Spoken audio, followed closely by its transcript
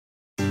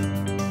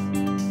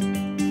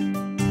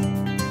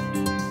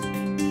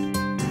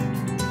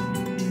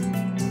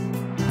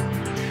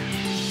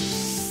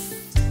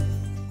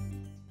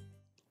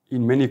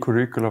In many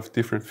curricula of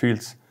different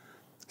fields,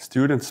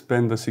 students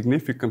spend a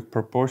significant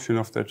proportion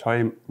of their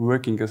time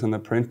working as an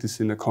apprentice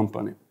in a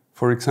company.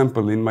 For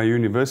example, in my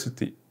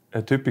university,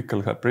 a typical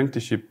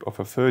apprenticeship of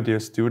a third-year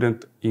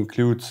student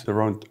includes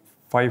around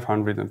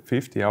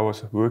 550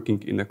 hours of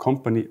working in a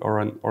company or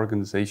an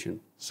organization.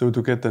 So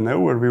to get an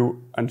overview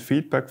and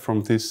feedback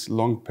from this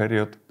long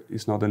period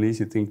is not an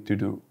easy thing to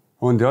do.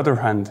 On the other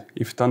hand,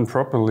 if done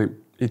properly,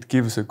 it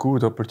gives a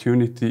good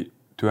opportunity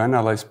to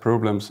analyze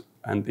problems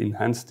and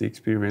enhance the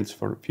experience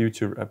for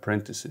future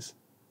apprentices.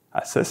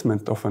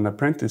 Assessment of an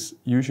apprentice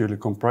usually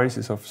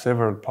comprises of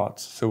several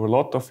parts, so a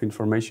lot of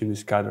information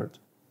is gathered.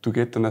 To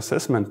get an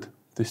assessment,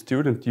 the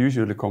student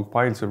usually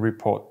compiles a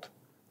report.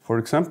 For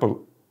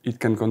example, it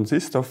can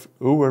consist of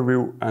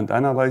overview and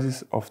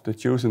analysis of the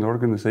chosen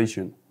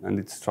organization and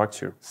its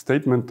structure,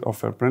 statement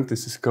of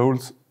apprentice's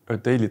goals, a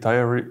daily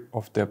diary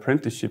of the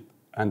apprenticeship,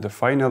 and a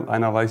final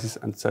analysis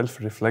and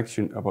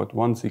self-reflection about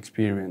one's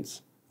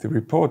experience. The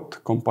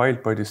report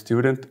compiled by the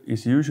student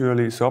is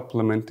usually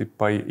supplemented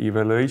by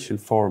evaluation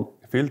form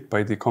filled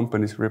by the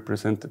company's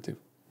representative.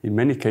 In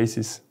many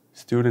cases,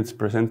 students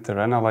present their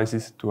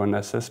analysis to an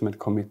assessment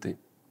committee.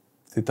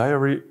 The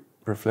diary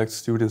reflects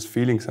students'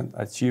 feelings and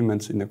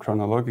achievements in a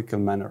chronological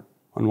manner.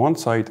 On one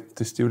side,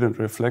 the student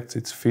reflects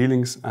its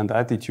feelings and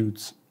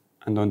attitudes,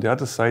 and on the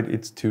other side,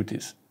 its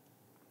duties.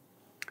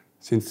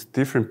 Since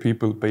different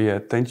people pay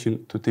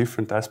attention to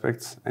different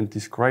aspects and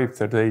describe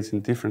their days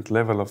in different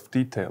level of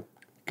detail,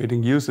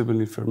 getting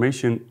usable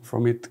information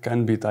from it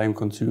can be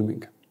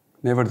time-consuming.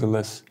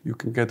 Nevertheless, you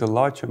can get a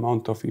large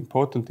amount of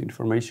important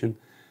information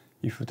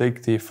if you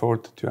take the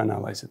effort to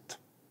analyze it.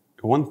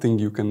 One thing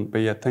you can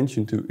pay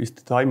attention to is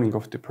the timing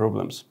of the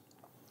problems.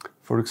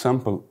 For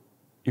example,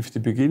 if the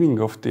beginning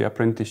of the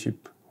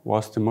apprenticeship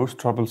was the most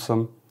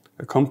troublesome,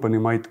 a company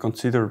might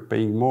consider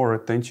paying more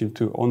attention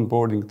to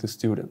onboarding the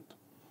student.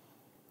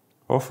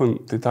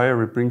 Often, the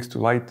diary brings to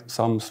light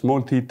some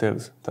small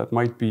details that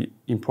might be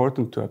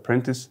important to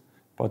apprentice,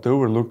 but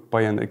overlooked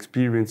by an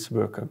experienced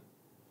worker.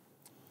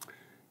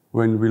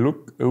 When we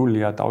look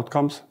only at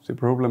outcomes, the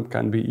problem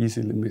can be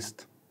easily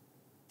missed.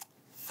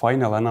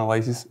 Final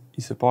analysis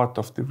is a part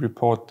of the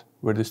report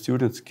where the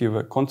students give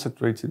a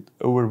concentrated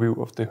overview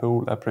of the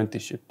whole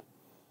apprenticeship.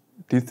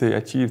 Did they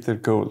achieve their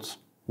goals?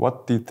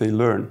 What did they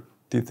learn?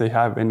 Did they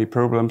have any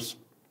problems?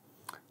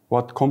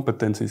 What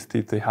competencies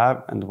did they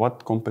have and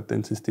what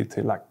competencies did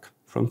they lack?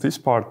 From this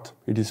part,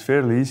 it is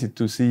fairly easy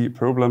to see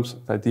problems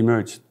that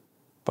emerged,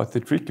 but the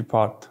tricky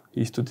part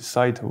is to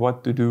decide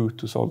what to do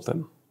to solve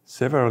them.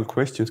 Several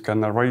questions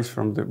can arise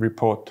from the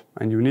report,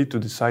 and you need to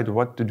decide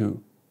what to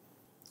do.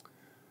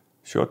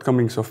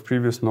 Shortcomings of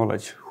previous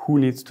knowledge. Who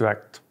needs to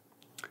act?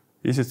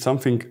 Is it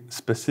something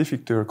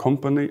specific to your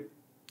company,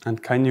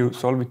 and can you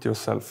solve it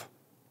yourself?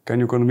 Can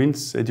you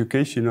convince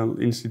educational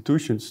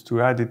institutions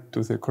to add it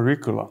to the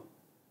curricula?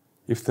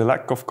 If the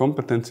lack of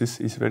competencies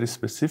is very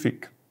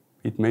specific,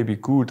 it may be a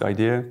good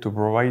idea to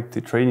provide the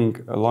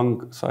training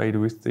alongside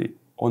with the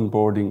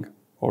onboarding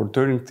or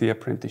during the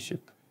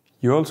apprenticeship.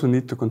 You also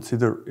need to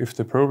consider if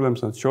the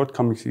problems and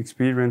shortcomings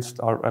experienced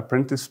are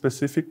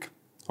apprentice-specific,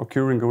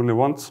 occurring only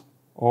once,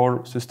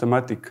 or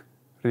systematic,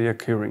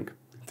 reoccurring.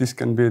 This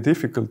can be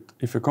difficult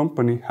if a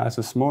company has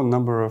a small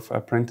number of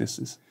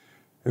apprentices.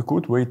 A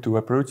good way to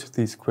approach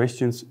these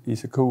questions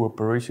is a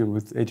cooperation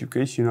with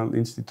educational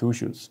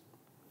institutions.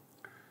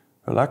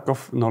 A lack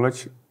of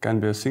knowledge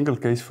can be a single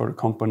case for a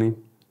company,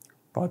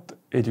 but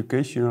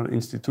educational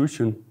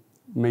institution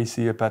may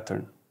see a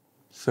pattern.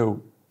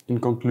 So, in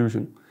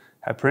conclusion,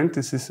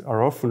 apprentices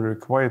are often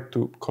required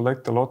to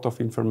collect a lot of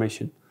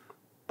information,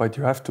 but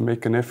you have to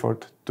make an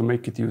effort to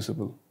make it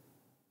usable.